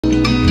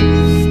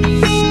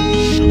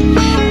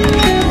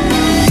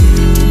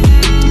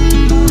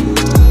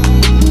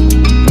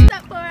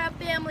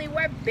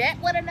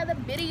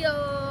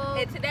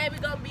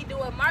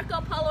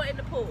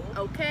pool.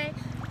 Okay?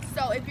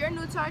 So if you're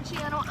new to our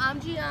channel, I'm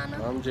Gianna.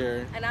 I'm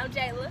Jerry. And I'm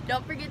Jalaya.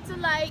 Don't forget to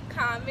like,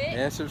 comment,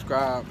 and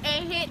subscribe.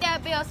 And hit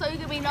that bell so you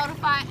can be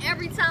notified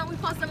every time we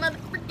post another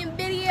freaking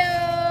video.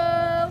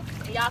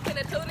 And y'all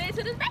finna tune in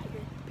to this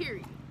baby.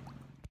 Period.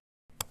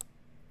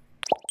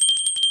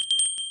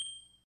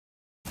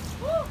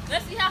 Woo.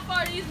 Let's see how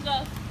far these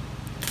go.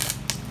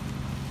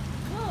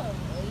 Good. On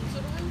to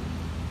the roof.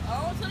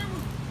 On to the roof.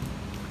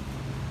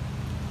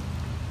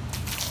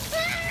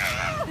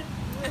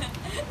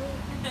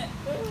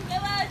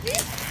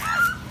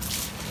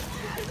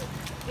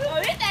 Oh,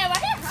 this thing right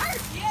here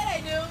hurts. Yeah,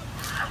 they do.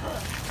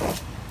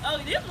 Oh,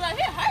 this right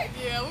here hurts.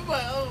 Yeah, we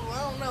might, I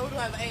don't know, we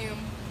gonna have to aim.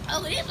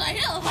 Oh, this right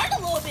here hurt a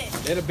little bit.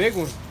 They're the big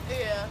one.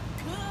 Yeah.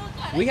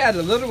 Good. We had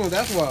the little one,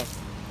 that's why.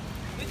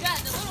 We got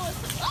the little ones.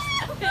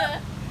 Oh.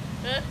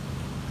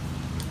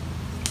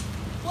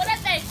 Well, that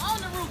thing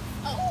on the roof.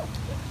 Oh.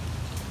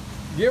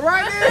 Get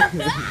right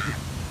there.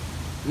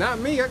 Not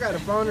me, I got a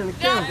phone in the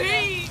camera. Not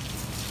me.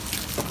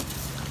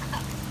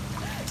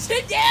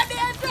 Sit down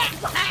there and drop.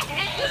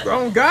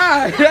 Oh,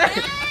 God.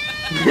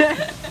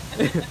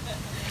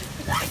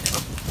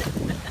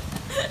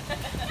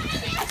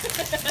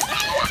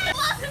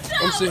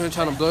 I'm sitting here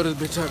trying to blow this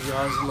bitch up,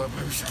 y'all. It's a little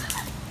baby shower.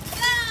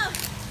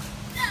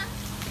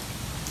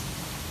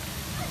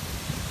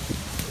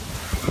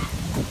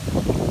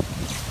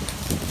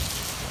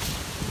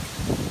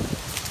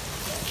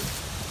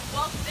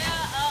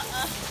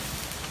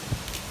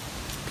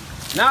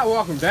 Not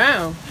walking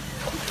down.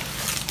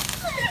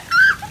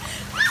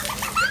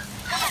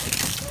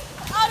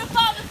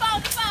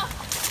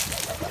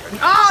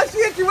 Oh, she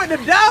hit you with the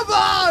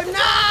double!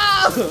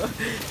 No!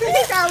 She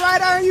got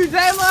right on you,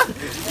 Jayla!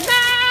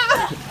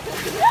 No!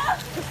 Yeah!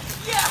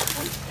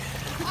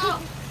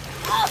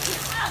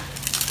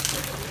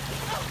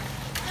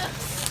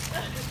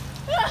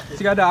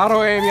 She got the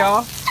auto aim,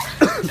 y'all.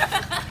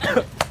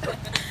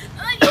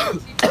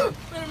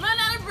 Run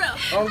out of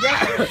breath. Oh,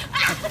 God.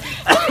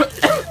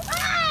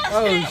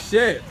 Oh,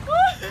 shit.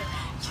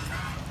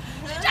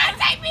 She's trying to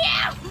take me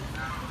out.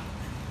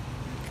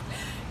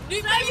 You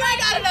ain't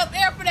got enough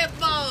air for that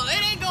ball.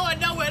 It ain't going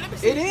nowhere. Let me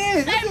see. It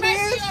is. Yes, it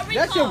is.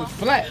 That shit was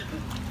flat.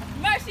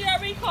 Mercy or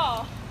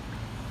recall.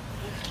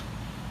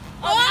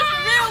 Oh, that's a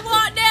real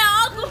walk down,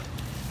 Uncle.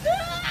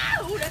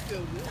 Ooh, that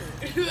feels good.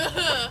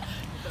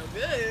 So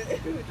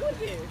good. Do it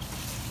again.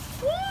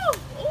 Woo!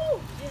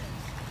 Ooh! Yeah.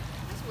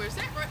 That's where it's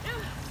at right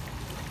now.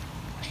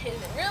 Is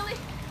it really?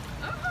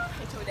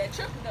 It's with that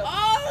triple though.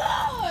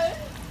 Oh, Lord!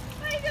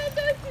 I ain't gonna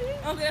do it.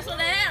 Okay, that's what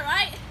they at,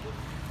 right?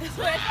 That's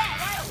where it's at,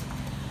 right?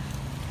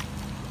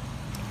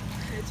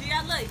 Gee,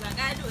 I love you, but I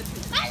gotta do it too.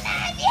 I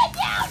love you,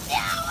 don't do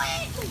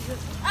it!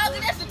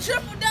 Okay, that's a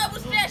triple double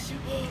special.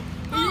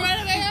 You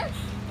right there?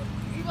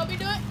 You want me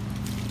to do it?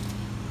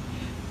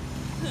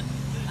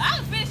 I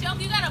can finish it,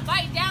 Uncle. You gotta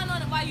bite down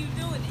on it while you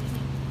doing it.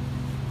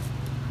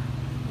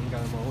 Ain't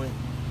got my way.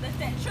 That's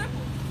that triple.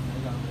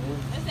 Ain't got my way.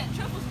 That's that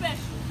triple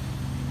special.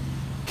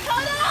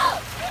 Hold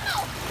up! No!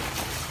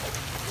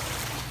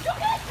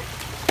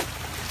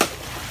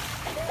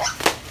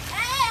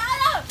 Hey,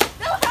 hold up!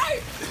 Don't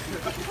hurt!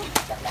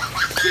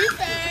 Keep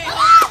it.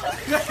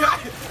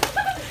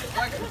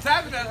 Like I'm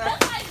tapping at her.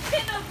 That's like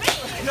hitting a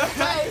beat.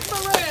 Hey,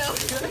 for real.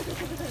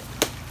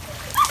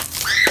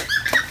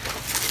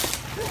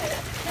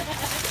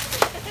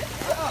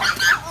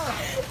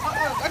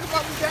 That's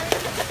about me, Jay.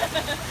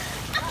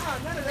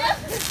 None of that.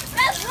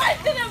 That's right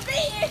to the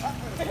beat.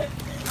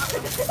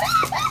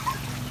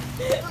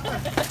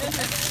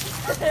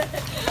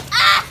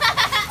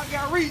 I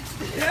got reached.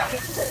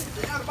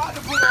 I'm about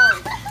to put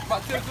on.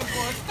 About to tip this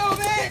one.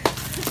 Stupid.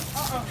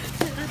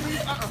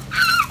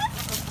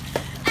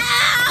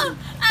 Ow!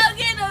 I'm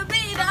getting a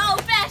beat the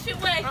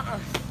old-fashioned way.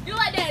 You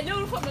like that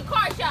noodle from the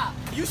car shop.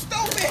 You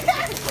stupid.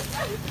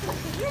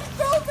 You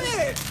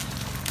stupid.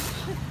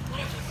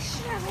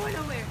 Shit, I'm going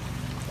nowhere.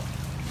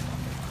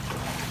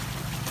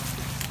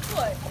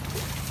 What?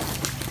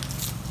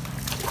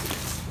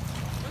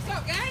 What's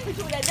up, gang? Hit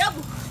you with that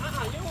double.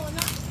 You don't want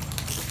nothing.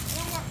 You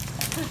don't want.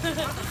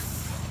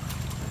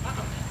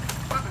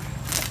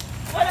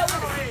 What up?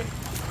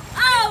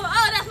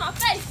 Oh, that's my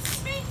face.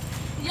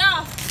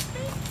 Y'all.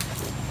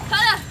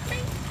 Hold up.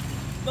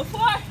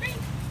 Before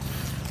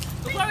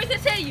we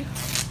continue,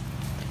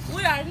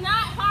 we are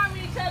not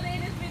harming each other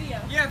in this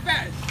video. Yeah,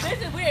 fast.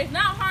 We are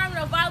not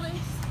harming or violence.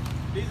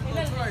 These are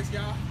little toys,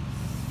 y'all.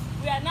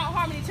 We are not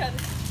harming each other.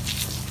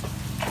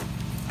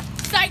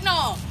 Psych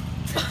no.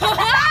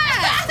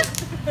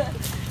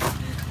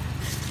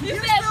 You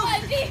said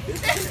what, G? You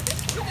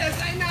just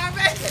say nah,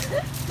 baby.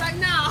 Like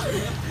no.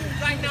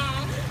 Like no.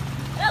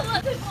 That's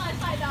what people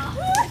like, like, dog.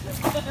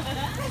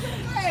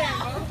 Hey,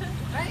 bro.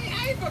 I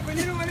ain't fucking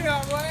you with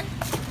y'all, boy.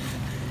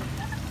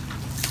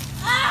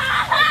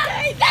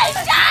 They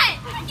shot!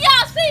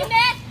 Y'all seen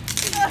that?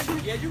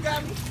 Yeah, you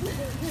got me.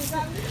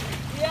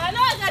 Yeah, I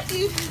know I got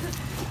you.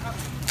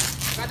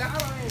 Got the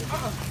other hand.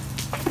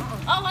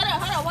 Oh, hold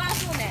on. Why I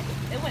doing that?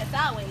 It went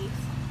sideways.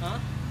 Huh?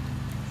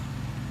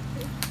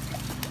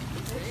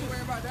 Ain't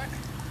worry about that.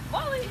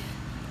 Why we?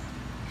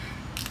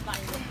 Out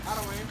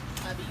of way.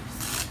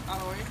 Abuse. Out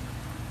of way.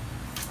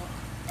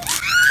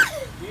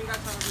 You ain't got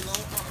time to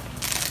reload.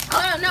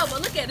 Oh no,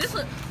 but look at this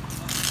one.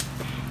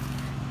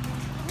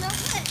 No,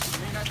 what?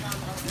 You ain't got time to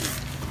reload.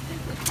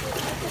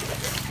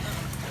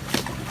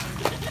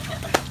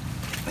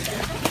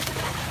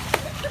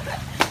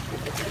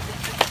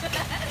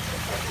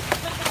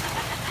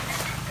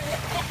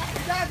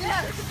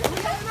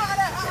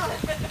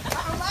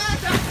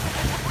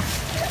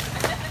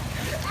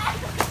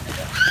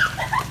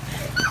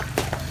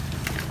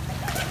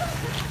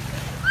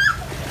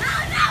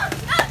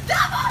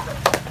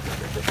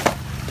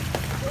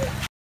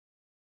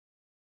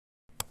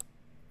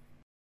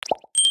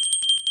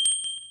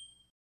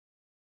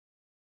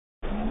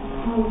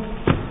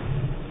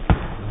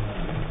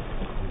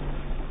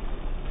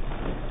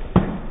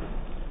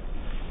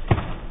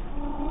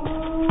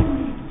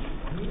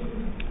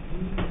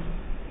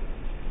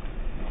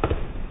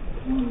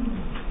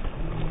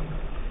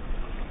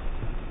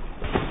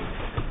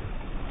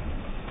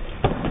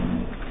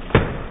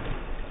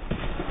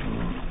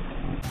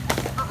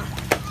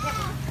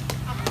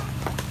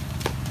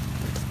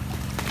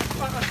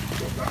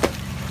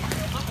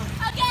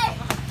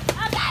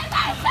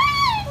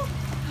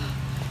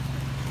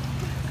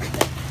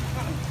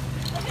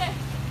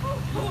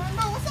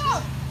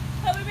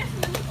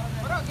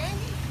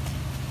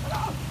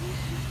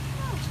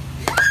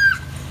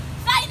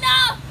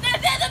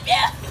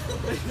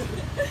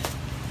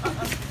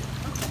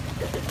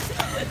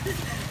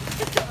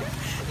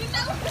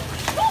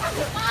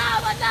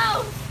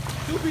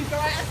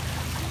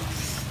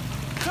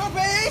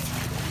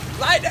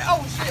 Like that. Oh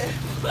shit.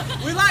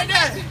 We like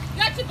that.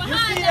 Got you behind You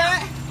see now.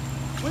 that?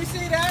 We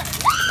see that.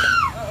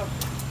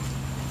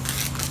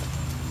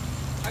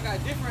 I got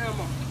different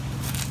ammo.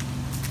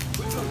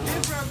 We go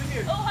different over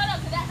here. Oh, hold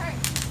on, cause that hurt.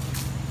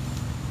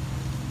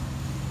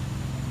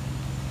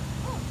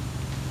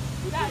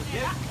 We Back go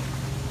there. different.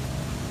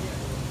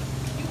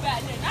 You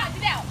back there. Knock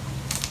it out.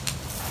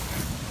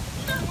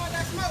 You don't want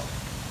that smoke.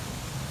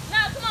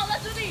 Now, come on,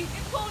 let's do these.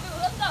 Get the pool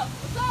noodles. Let's go.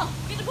 Let's go.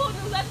 Get the pool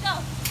noodles. Let's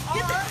go.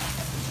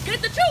 Get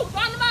the truth.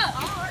 Line them up.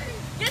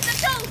 Get the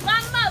truth.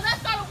 Line them up. Let's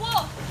start a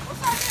war.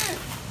 What's up, man?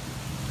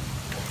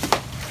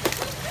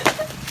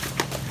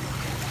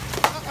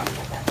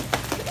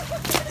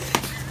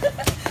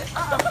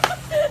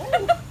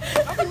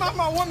 I be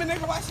my woman,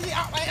 nigga, while she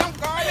out like I'm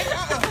guard,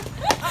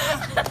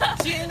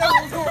 nigga. She ain't know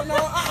what was going on.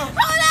 Hold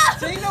up.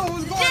 She ain't know what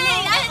was going Gee,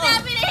 on. I did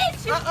not mean to hit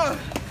you.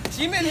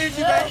 She meant to hit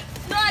you, baby.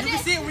 No, I You can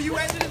didn't. see it when you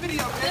edit the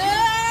video, baby.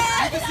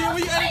 You can see it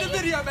when you edit the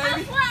video, I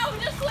baby. swear I was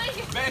just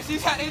swinging. Man,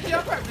 she's trying to hit you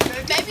on purpose,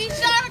 baby. Baby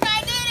shark, I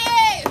did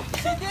it.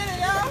 She did it,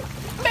 y'all.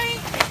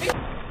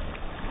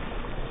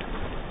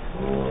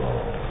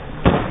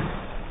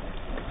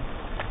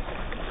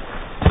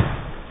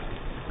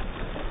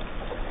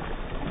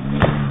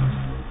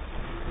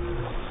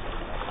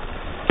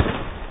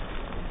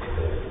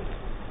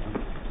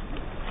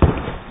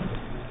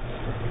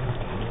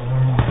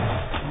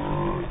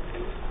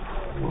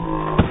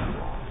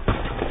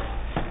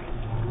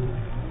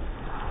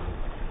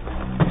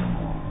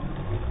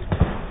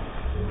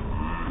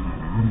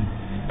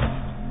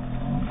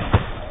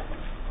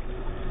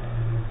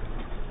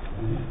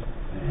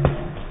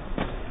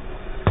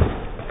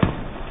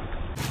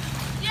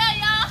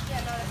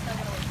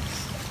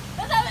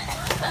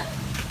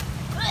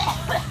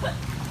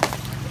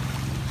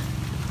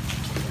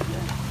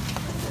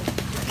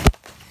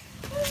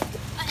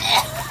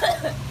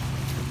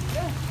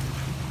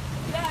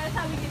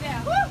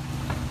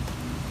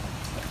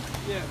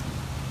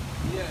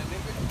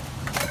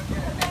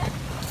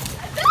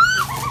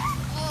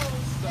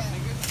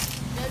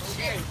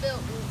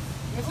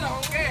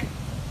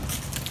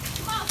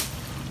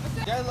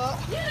 Jalaya.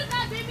 You did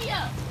not beat me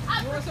up.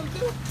 You want some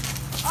too?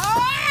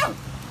 Oh!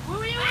 Where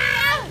were you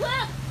at?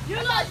 Look, you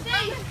gonna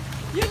see.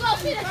 You gonna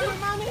see the truth.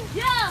 Mommy?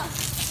 Yeah.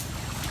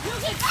 You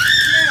can.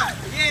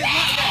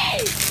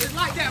 Yeah, it's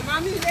like that,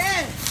 mommy.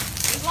 Yeah.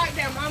 It's like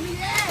that, mommy.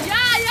 Yeah.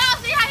 Yeah,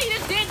 y'all see how he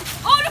just did.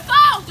 Oh, the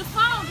phone. The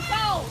phone. The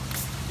phone.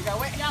 You got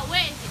wet? Y'all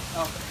wet.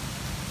 Oh.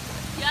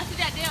 Y'all see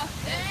that there?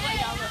 That's what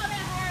y'all look.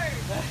 That hurt.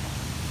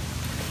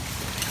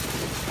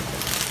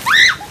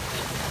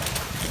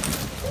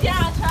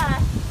 Y'all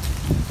try.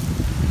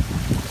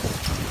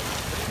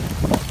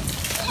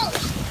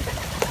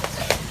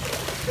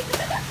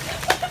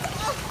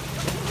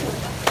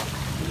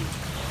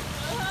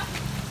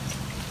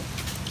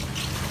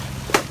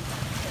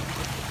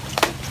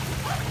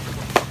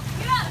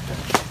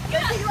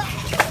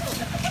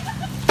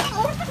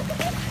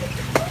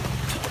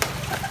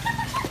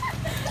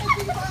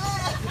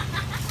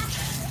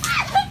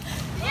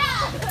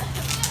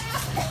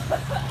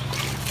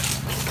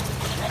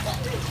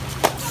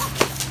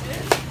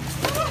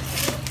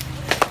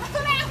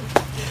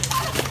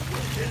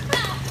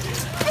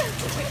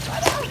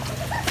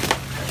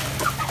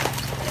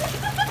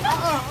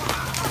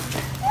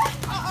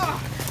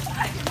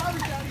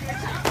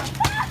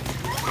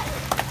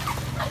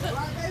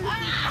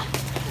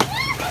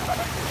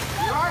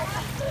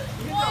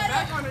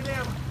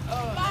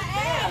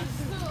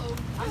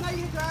 I know you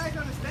hit your eyes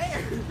on the stage.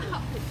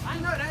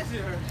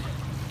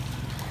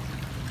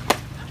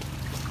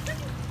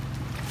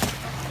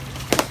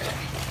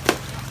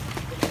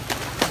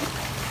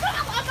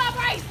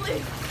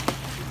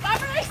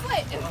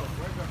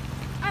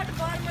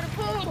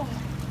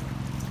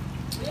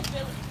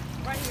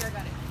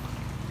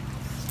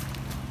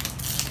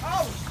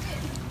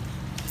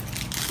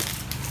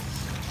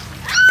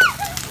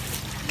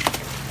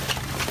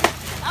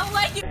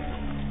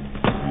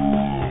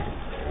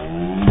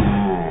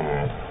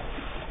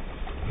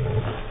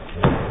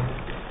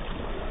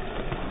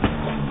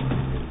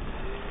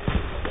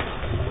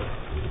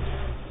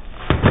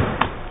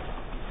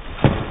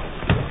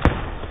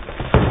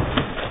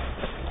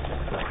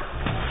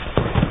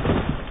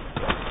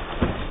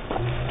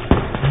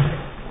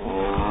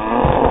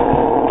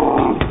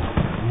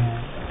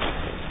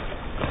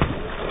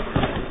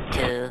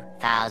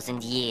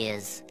 2,000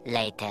 years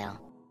later.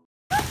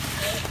 Y'all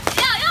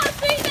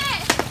see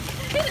that?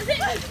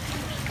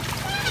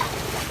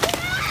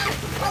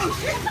 Oh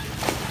shit!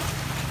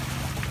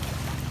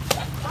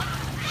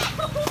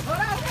 Hold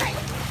on, wait!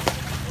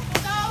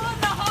 No,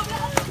 hold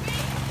on.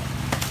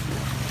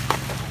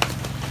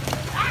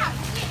 Ah,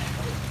 shit.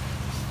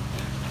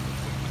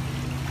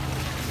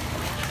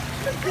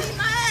 Beat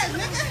my ass,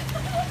 nigga!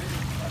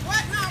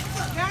 What? Nah,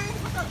 what's up, gang?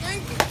 What's up, gang?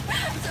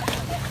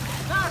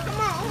 Nah, come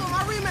on, hold on, my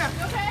rematch.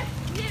 You okay?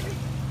 You hit me?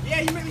 Yeah,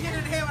 you made me hit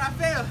in the head when I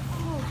fell.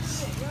 Oh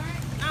shit, you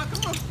alright? Nah,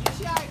 come on.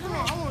 She alright, come on,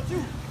 I want you.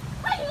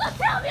 Wait, you gonna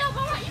tell me I'm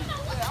alright? You know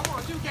what? Yeah, I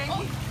want you, gang. No,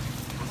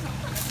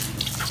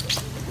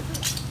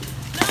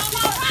 I'm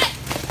alright.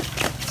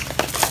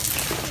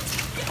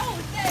 Oh,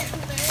 shit.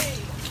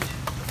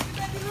 You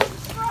made me lose the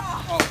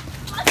straw.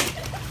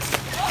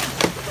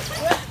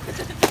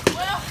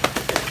 Well.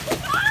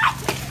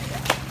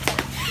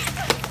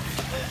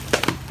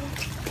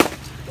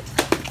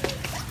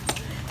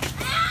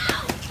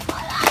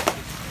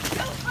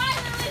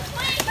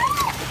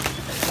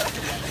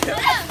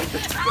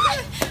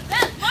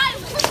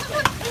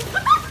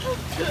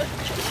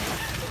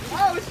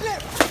 Oh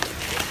shit!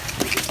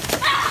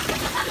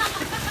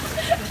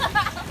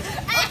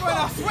 I'm going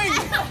off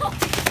swinging.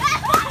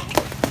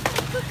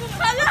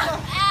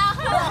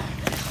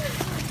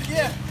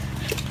 Yeah. Yeah.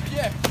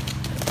 Yeah.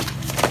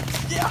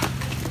 Yeah.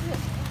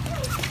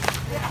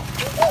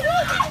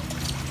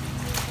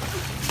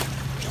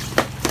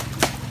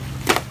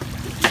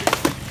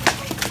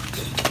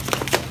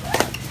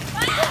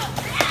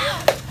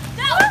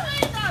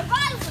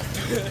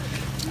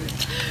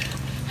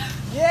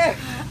 Yeah.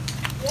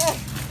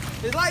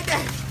 It's like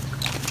that.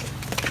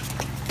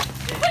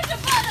 Put your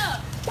butt up.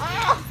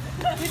 Ah!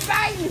 She's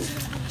biting!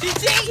 She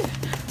cheating!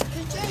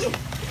 She cheating!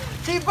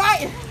 She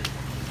biting!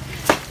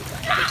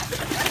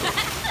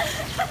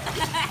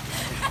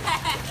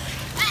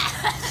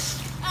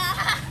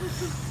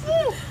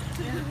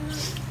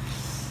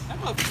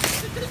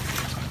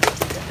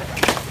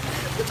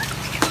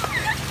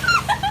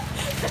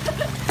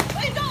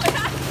 Where you going?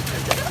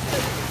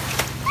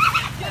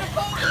 Get a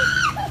Polo.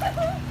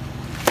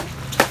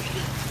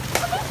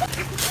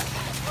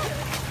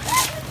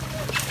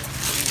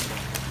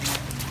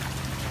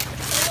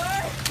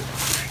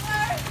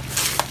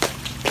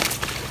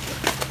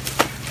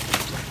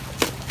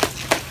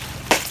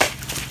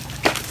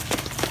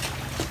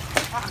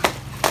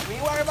 We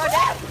ain't worried about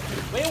that.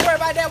 We ain't worried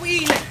about that. We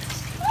eating it.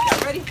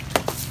 Y'all ready?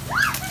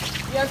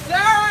 Yes,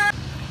 sir.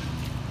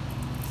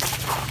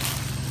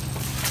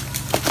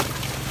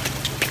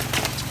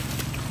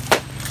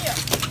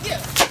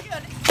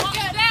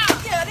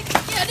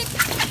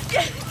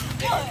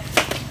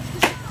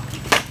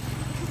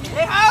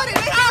 They hold it.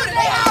 They hold it.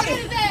 They hold it.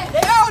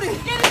 They hold it.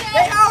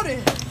 They hold it.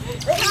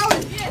 They hold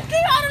it.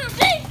 Keep holding him,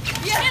 see?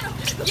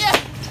 Yeah.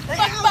 They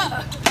Fuck him hold up.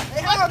 it.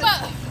 They Fuck hold him up.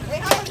 it. They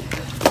hold it.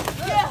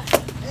 Yeah.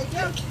 They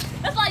go.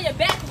 That's why your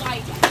back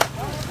white.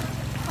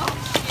 Oh,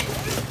 shit.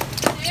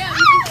 Damn,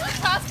 you just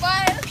toss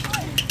fire.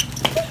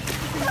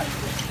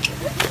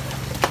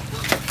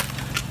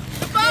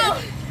 The ball.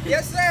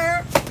 Yes,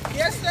 sir.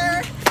 Yes,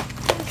 sir.